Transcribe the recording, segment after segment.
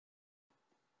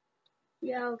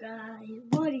Yo guys,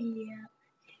 what are you?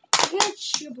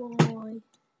 It's your boy.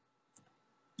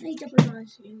 Hey, double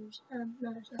nice news.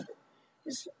 No, it's not.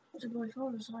 It's your boy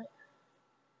Foresight.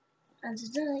 And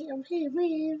today I'm here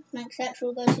with Max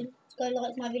Attrell. Go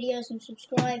like my videos and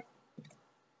subscribe.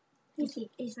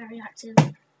 He's very active.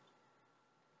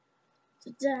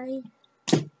 Today,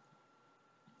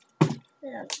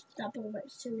 yeah, that ball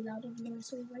rate's too loud. I'm going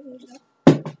to use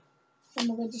that. I'm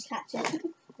going to just catch it.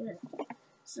 Yeah.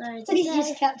 So Please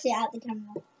just catch it out the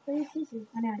camera. I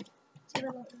know.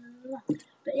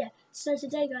 But yeah, so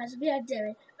today guys, we are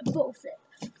doing a bottle flip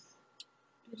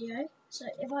video. So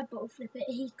if I bottle flip it,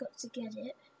 he's got to get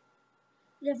it.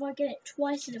 And if I get it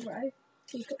twice in a row,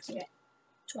 he's got to get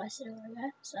twice in a row,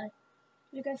 yeah? So,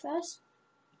 you go first?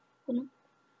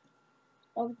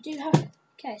 Oh, do you have...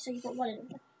 Okay, so you've got one in a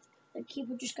row. The keep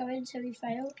will just go in until you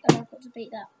fail, and I've got to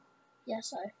beat that. Yeah,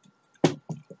 so...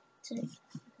 2.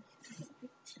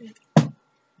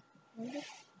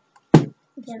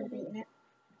 Never beaten it.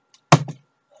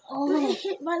 Oh, I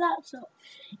hit my laptop.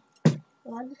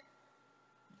 1,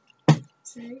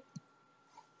 2.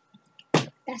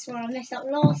 That's where I messed up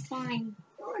last time.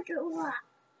 Oh, look at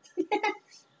that.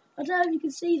 I don't know if you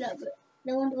can see that, but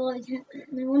No wonder why we can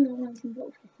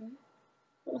bottle flip it.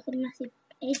 Got like a massive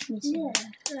edge missing.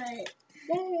 yeah, right.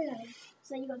 There.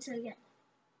 So you got 2 again.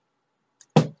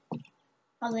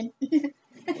 I win.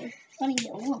 Funny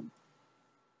little one.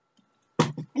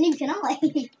 And even can I.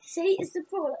 See, it's the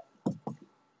problem.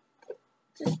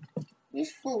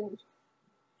 Just fold.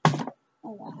 Oh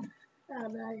wow. Oh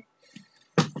no.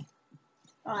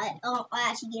 Right, oh, I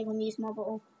actually gave him use my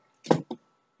bottle.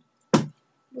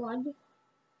 1.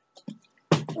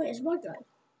 Wait, it's my go.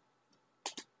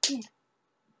 Yeah.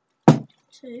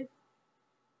 2.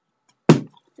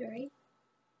 3.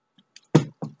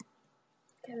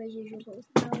 Okay, as usual,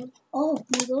 bottle. Oh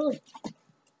my god.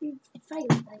 You failed,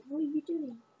 mate. What are you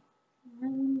doing?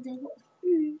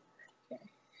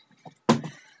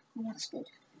 Oh, that's good.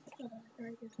 Oh,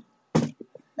 very good.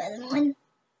 Better than mine.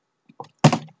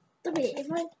 Look at it, if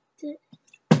I did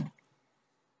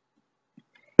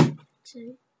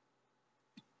 2.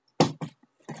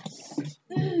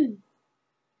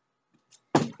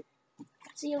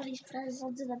 See all these players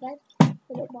under the bed?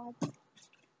 They don't mind.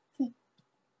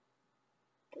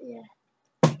 But yeah.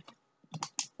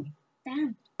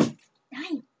 Damn.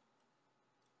 Damn.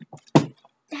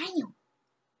 Damn.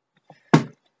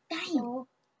 Damn. 4.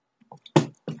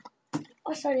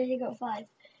 Oh, sorry, you got 5.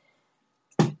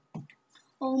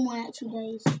 Oh my actual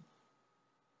days.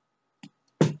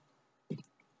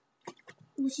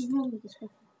 What is wrong with this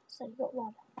paper? So you got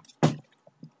 1.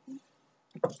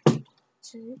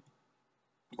 2.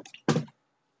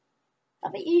 I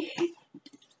bet you.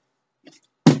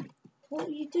 What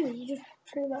are you doing? You just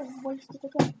pretty much wasted the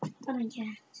gun. I don't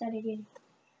care. So did you.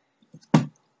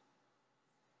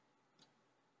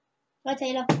 Bye,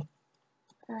 Taylor.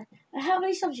 How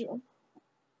many subs you on?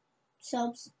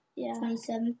 Subs. Yeah.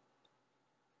 27.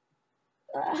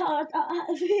 I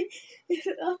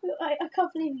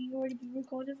can't believe you've already been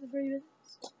recording for 3 minutes.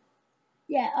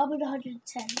 Yeah, I'm on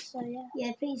 110, so yeah.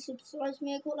 Yeah, please subscribe to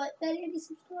me. I got like barely any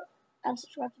subscribers. And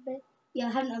subscribe to me. Yeah,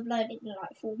 I haven't uploaded in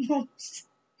like 4 months.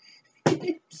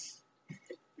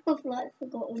 I've like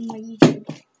forgotten my YouTube.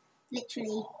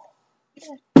 Literally.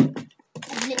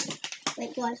 Yeah.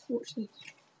 Wait guys, watch this.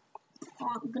 Oh,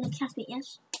 I'm gonna cap it,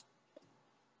 yes?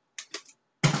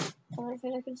 I don't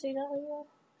think I can see that anymore.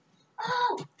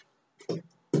 Oh!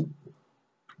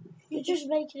 You're just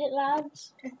making it loud.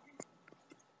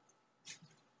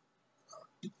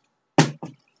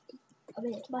 I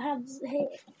mean, my hand's here,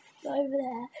 not over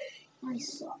there. I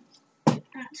suck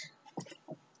at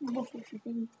waffle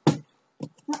flipping.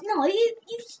 No, you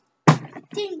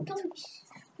didn't go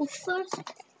for first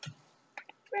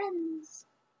friends.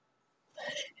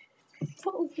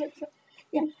 Bottle flip.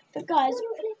 Yeah, but guys,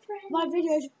 my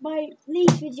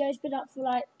lead video's been up for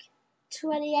like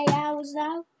 28 hours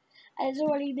now, and it's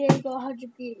already nearly got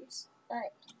 100 views.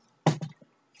 Like,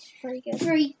 it's pretty good.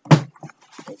 3.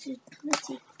 Which is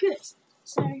pretty good.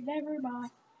 So never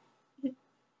mind.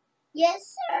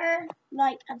 Yes, sir.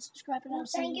 Like and subscribe, and I'll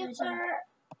see Thank you you, later. sir.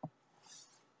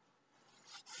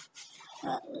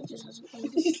 It just hasn't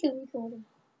played. Still recording.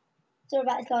 Sorry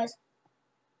about it, guys.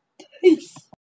 Peace.